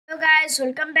Hello guys,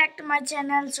 welcome back to my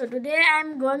channel. So today I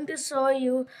am going to show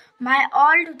you my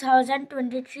all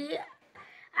 2023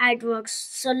 artworks.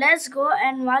 So let's go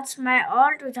and watch my all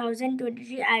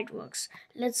 2023 artworks.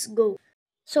 Let's go.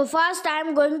 So first I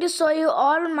am going to show you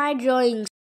all my drawings.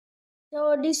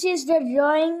 So this is the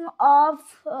drawing of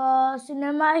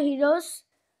cinema heroes.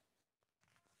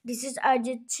 This is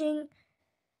Arjit Singh,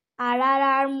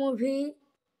 RRR movie,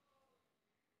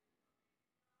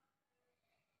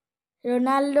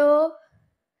 Ronaldo,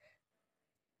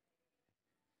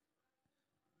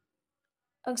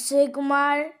 Akshay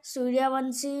Kumar,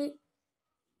 Suryavanshi,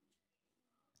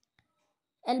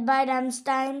 Albert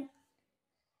Einstein,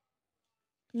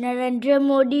 Narendra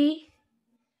Modi,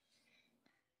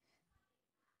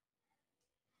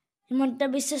 Himanta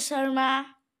Biswa Sharma,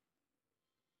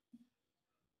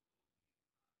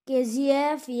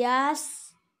 KGF, Yas,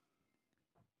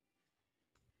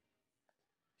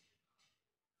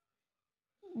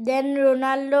 then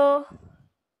Ronaldo,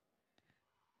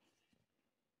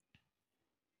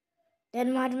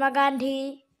 then Mahatma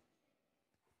Gandhi,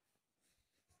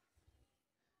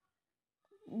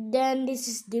 then this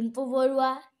is Dimpu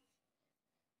Borua,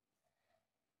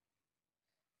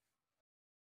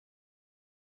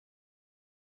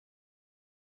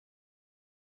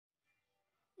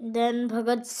 then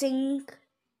Bhagat Singh,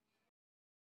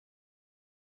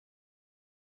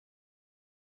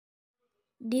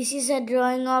 this is a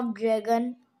drawing of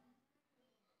dragon,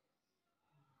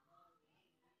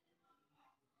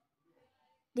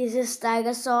 this is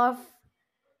Tiger Shroff,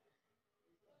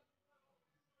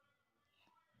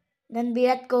 then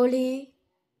Virat Kohli,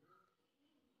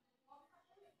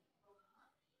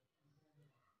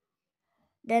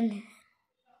 then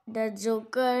the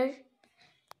Joker,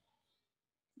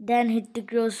 then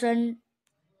Hrithik Roshan,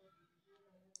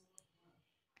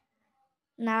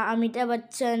 now Amitabh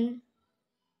Bachchan,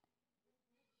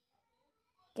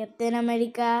 Captain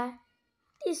America.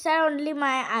 These are only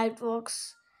my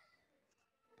artworks.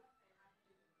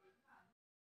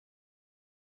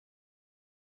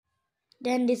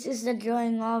 Then this is the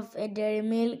drawing of a dairy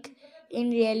milk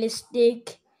in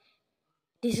realistic.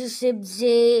 This is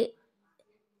Sibji.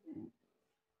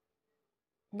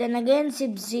 Then again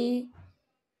Sibji.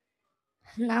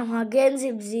 Now again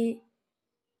Sibji.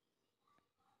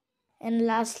 And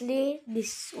lastly,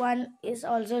 this one is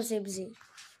also Sibji.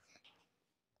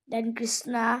 Then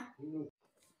Krishna.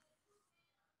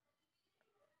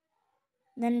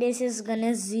 Then this is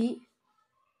Ganeshji.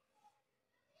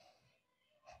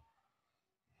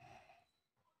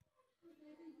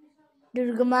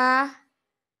 Durgama.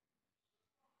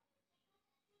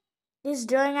 This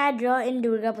drawing I draw in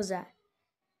Durga Puja.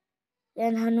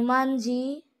 Then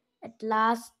Hanumanji at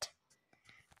last.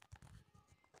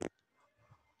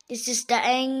 This is the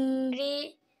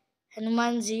angry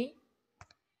Hanumanji.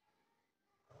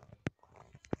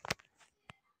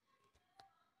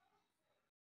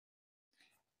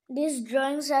 These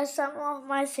drawings are some of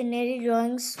my scenery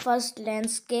drawings. First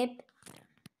landscape,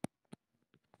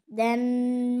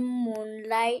 then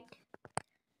moonlight,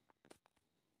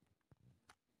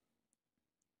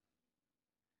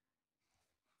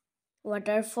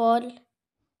 waterfall,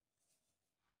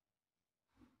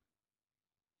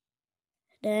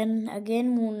 then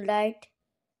again moonlight,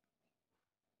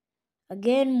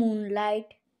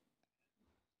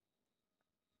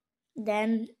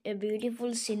 then a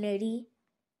beautiful scenery.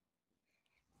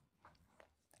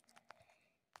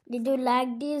 Did you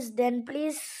like this? Then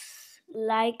please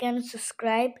like and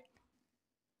subscribe.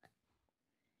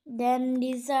 Then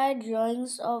these are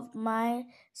drawings of my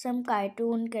some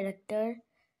cartoon character,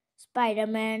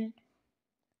 Spider-Man,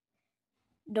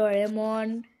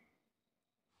 Doraemon,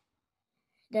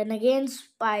 then again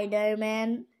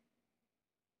Spider-Man,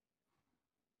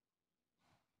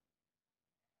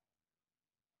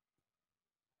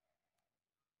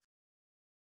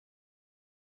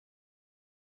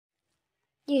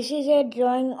 this is a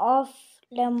drawing of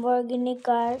Lamborghini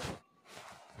car.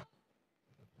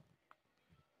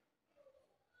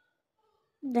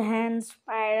 The hand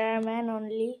Spider-Man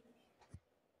only.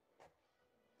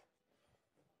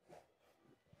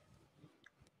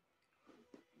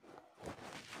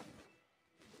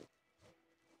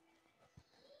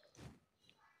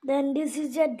 Then this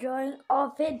is a drawing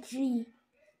of a tree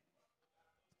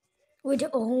with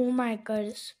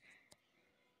homemakers.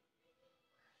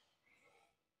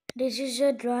 This is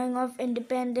a drawing of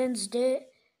Independence Day.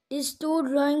 These two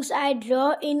drawings I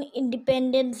draw in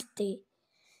Independence Day.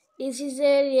 This is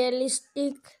a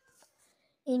realistic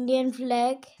Indian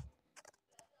flag.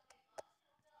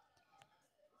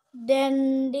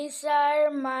 Then these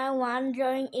are my one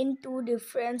drawing in two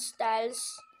different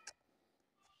styles.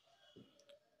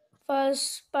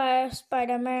 First,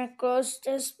 Spider-Man across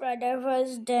the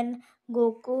Spider-Verse, then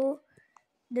Goku,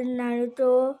 then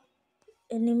Naruto,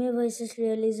 anime versus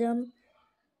realism,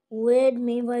 Wade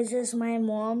Me versus my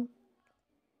mom,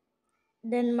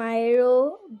 then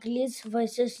Myro, glitch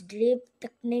versus drip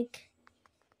technique,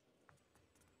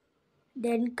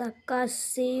 then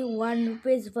Kakashi, 1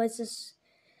 rupees versus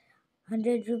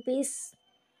 100 rupees,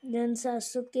 then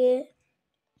Sasuke,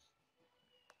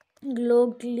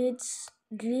 glow glitch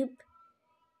drip,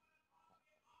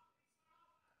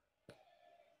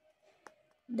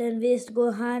 then Waste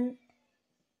Gohan,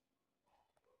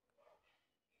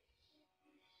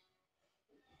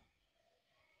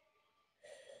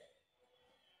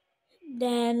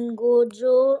 then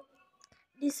Gojo.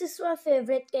 This is my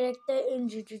favorite character in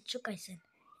Jujutsu Kaisen.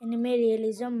 Anime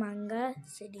realism manga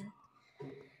setting.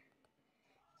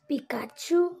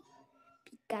 Pikachu.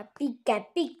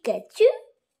 Pikachu.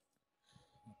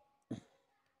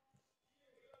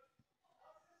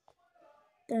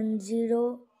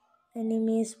 Tanjiro.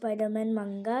 Anime Spider-Man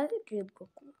manga Drip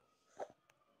Goku.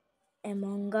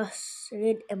 Among Us.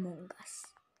 Red Among Us.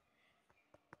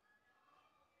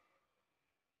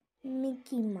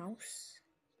 Mickey Mouse.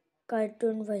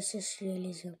 Cartoon versus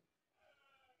realism.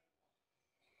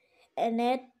 And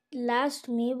at last,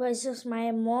 me versus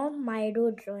my mom,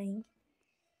 Myro drawing.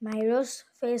 Myro's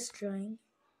face drawing.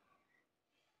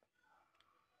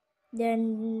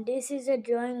 Then this is a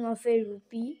drawing of a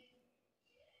rupee.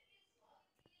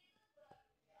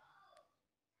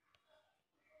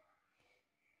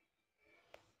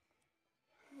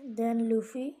 Then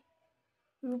Luffy.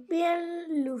 Rupee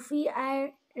and Luffy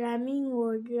are rhyming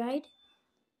word, right?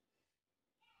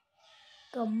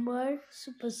 Cumber,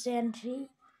 Super Saiyan 3.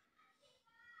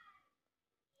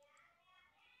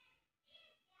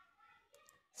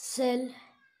 Cell.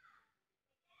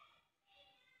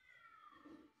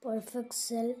 Perfect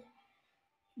Cell.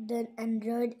 Then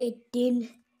Android 18.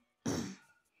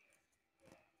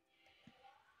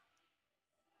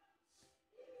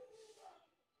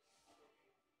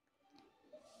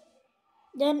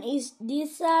 Then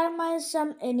these are my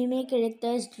some anime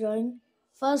characters drawing.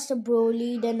 First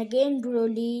Broly, then again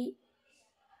Broly,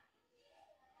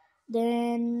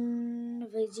 then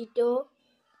Vegito,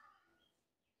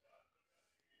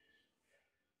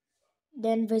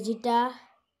 then Vegeta,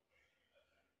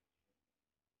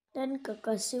 then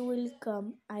Kakashi will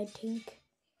come, I think.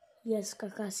 Yes,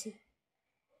 Kakashi.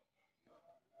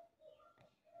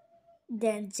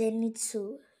 Then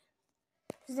Zenitsu.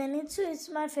 Zenitsu is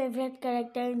my favorite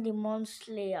character in Demon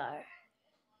Slayer.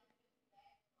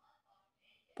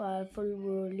 Powerful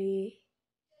Broly.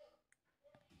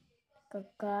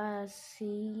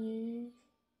 Kakashi.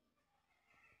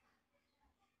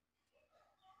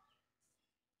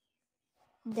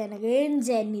 Then again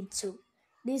Zenitsu.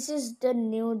 This is the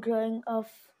new drawing of...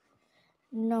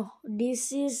 No,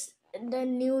 this is the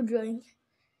new drawing.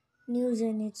 New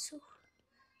Zenitsu.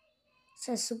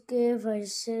 Sasuke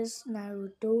versus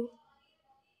Naruto.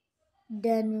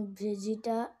 Then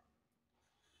Vegeta.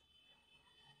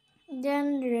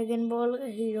 Then Dragon Ball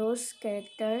Heroes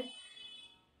character.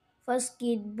 First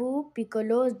Kid Buu,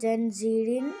 Piccolo, then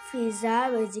Jiren, Frieza,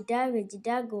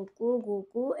 Vegeta,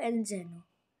 Goku, and Zeno.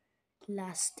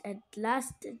 At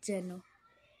last, Zeno.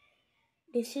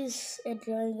 This is a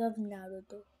drawing of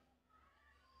Naruto.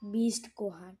 Beast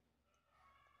Gohan.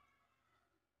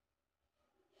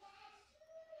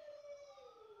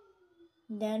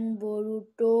 Then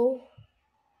Boruto.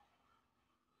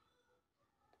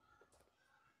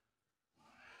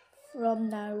 From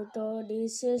Naruto,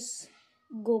 this is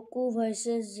Goku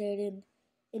versus Jiren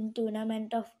in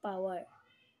Tournament of Power.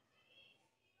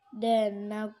 Then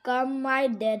now come my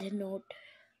Death Note.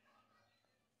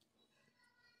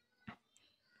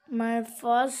 My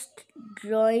first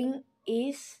drawing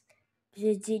is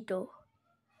Vegito.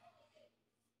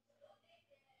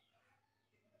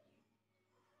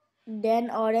 Then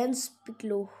Orange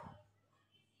Piccolo.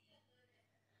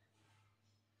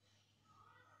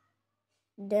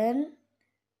 Then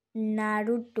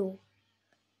Naruto.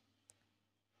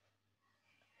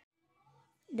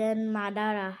 Then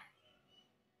Madara.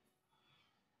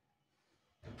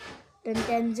 Then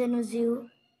Tenzin Uzui.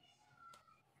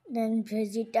 Then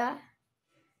Vegeta.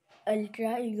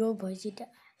 Ultra Ego Vegeta.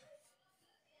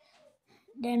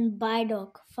 Then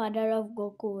Bardock, father of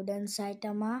Goku. Then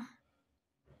Saitama.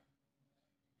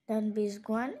 Then Beast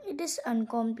Gohan. It is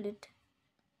incomplete.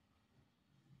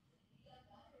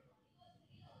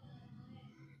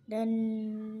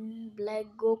 Then Black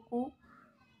Goku.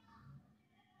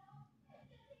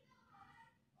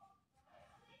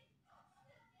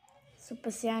 Super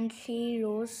Saiyan 3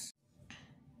 Rose.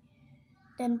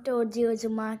 then Toji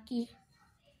Uzumaki,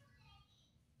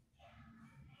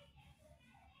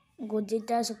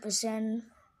 Gogeta Super Saiyan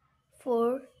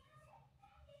 4,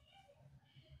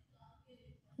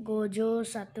 Gojo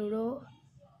Satoru,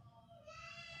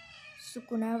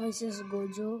 Sukuna vs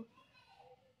Gojo,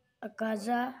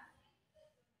 Akaza,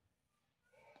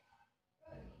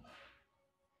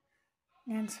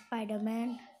 and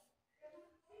Spider-Man,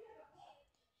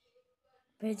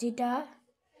 Vegeta,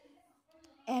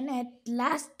 and at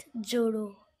last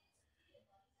Zoro.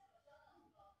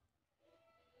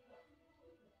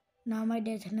 Now my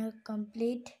Death Note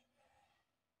complete.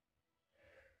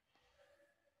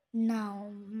 Now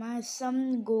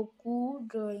some Goku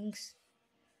drawings.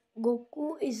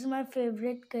 Goku is my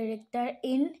favorite character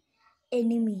in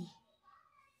anime.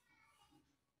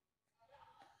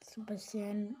 Super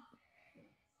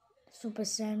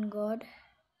Saiyan God,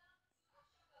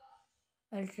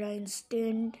 Ultra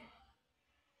Instinct,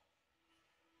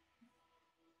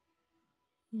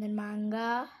 then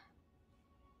manga,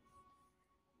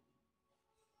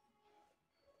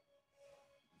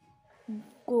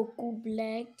 Goku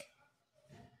Black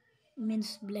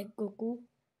means Black Goku,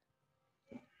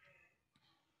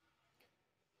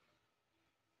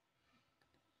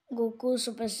 Goku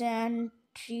Super Saiyan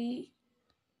 3,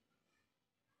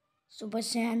 Super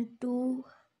Saiyan 2,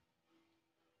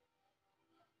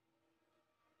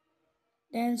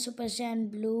 then Super Saiyan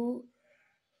Blue,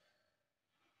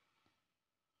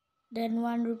 then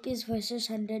 1 rupees versus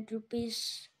 100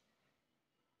 rupees,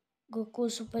 Goku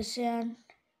Super Saiyan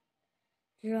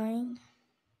drawing,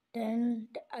 then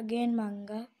again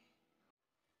manga,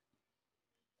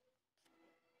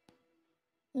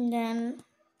 then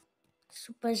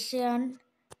Super Saiyan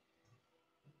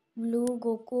Blue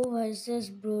Goku versus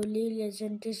Broly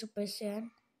Legendary Super Saiyan,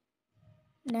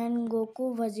 then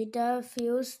Goku Vegeta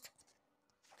fused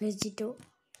Vegito.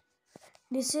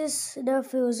 This is the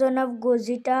fusion of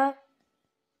Gogeta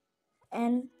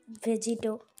and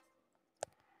Vegito.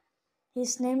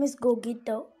 His name is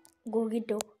Gogito.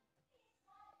 Goku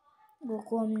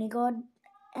Omnigod,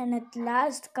 and at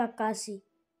last Kakashi.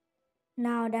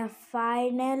 Now the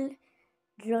final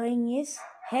drawing is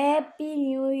Happy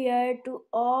New Year to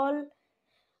all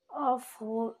of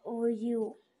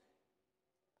you.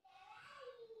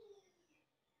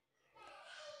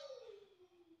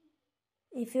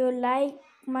 If you like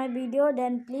my video,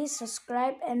 then please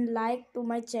subscribe and like to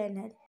my channel.